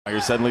You're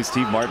suddenly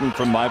Steve Martin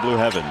from My Blue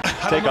Heaven.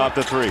 Take off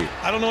the three.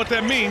 I don't know what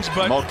that means,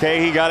 but...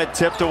 Mulcahy got it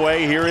tipped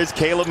away. Here is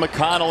Caleb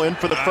McConnell in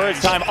for the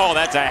first time. Oh,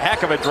 that's a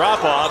heck of a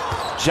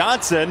drop-off.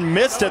 Johnson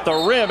missed at the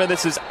rim, and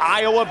this is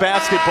Iowa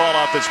basketball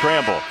off the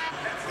scramble.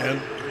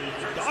 And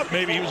thought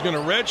maybe he was going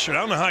to redshirt.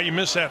 I don't know how you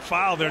miss that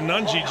foul there.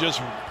 Nunji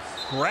just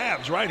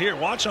grabs right here.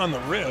 Watch on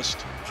the wrist.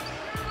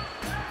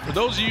 For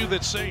those of you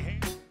that say... Hey,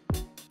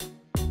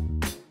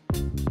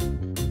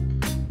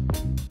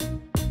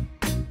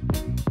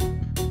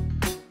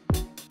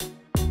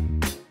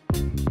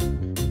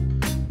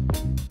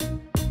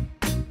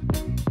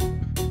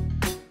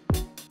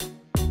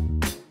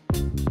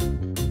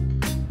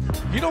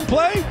 you don't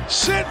play?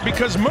 Sit,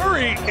 because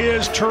Murray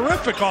is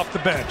terrific off the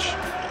bench.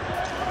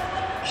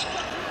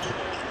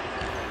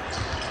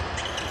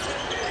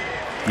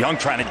 Young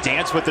trying to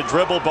dance with the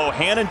dribble.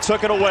 Bohannon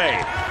took it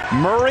away.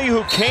 Murray,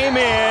 who came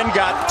in,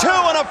 got two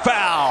and a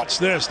foul. It's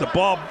this, the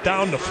ball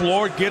down the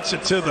floor, gets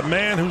it to the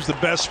man who's the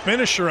best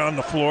finisher on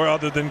the floor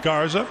other than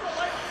Garza.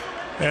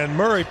 And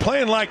Murray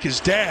playing like his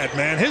dad,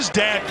 man. His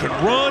dad could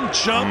run,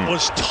 jump,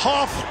 was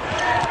tough,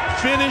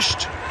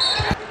 finished.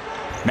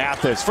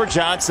 Mathis for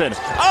Johnson.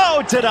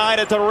 Oh, denied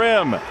at the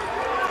rim.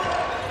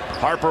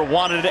 Harper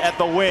wanted it at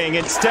the wing.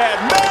 Instead,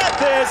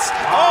 Mathis.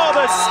 Oh,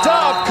 the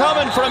stuff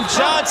coming from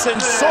Johnson,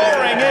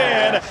 soaring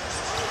in.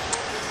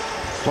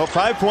 Well,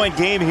 5-point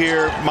game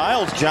here.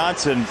 Miles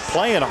Johnson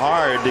playing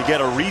hard to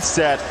get a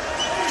reset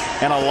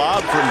and a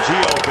lob from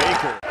Geo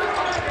Baker.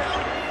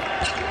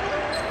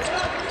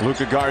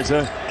 Luka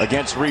Garza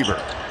against Reber.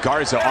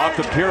 Garza off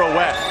the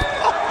pirouette.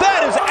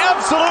 That is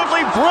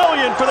absolutely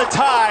brilliant for the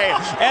tie,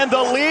 and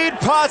the lead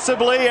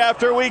possibly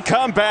after we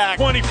come back.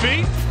 20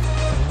 feet.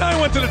 Now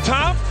he went to the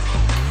top.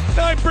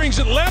 Now he brings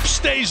it left,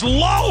 stays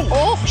low.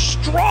 Oh,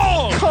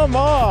 strong. Come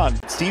on.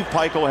 Steve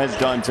Pikiell has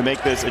done to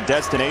make this a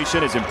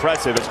destination as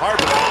impressive as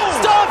Harper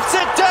stuffs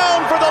it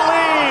down for the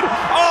lead.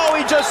 Oh,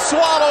 he just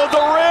swallowed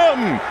the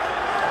rim.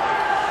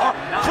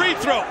 Free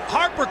throw.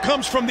 Harper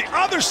comes from the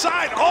other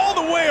side all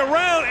the way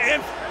around,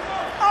 and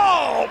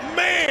oh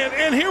man,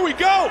 and here we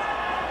go.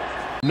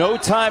 No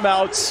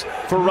timeouts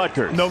for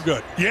Rutgers. No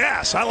good.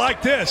 Yes, I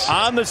like this.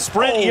 On the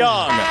sprint,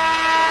 Young.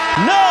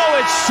 No,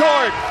 it's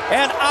short,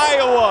 and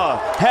Iowa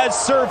has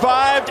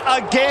survived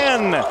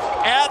again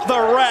at the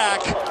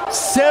rack,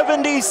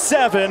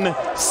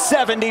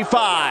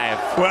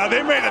 77-75. Well,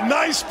 they made a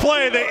nice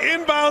play. They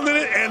inbounded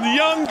it, and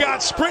Young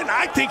got sprinting.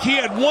 I think he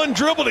had one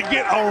dribble to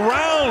get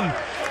around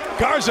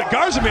Garza.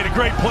 Garza made a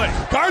great play.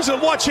 Garza,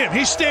 watch him.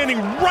 He's standing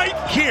right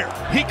here.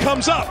 He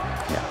comes up.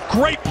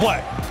 Great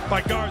play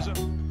by Garza.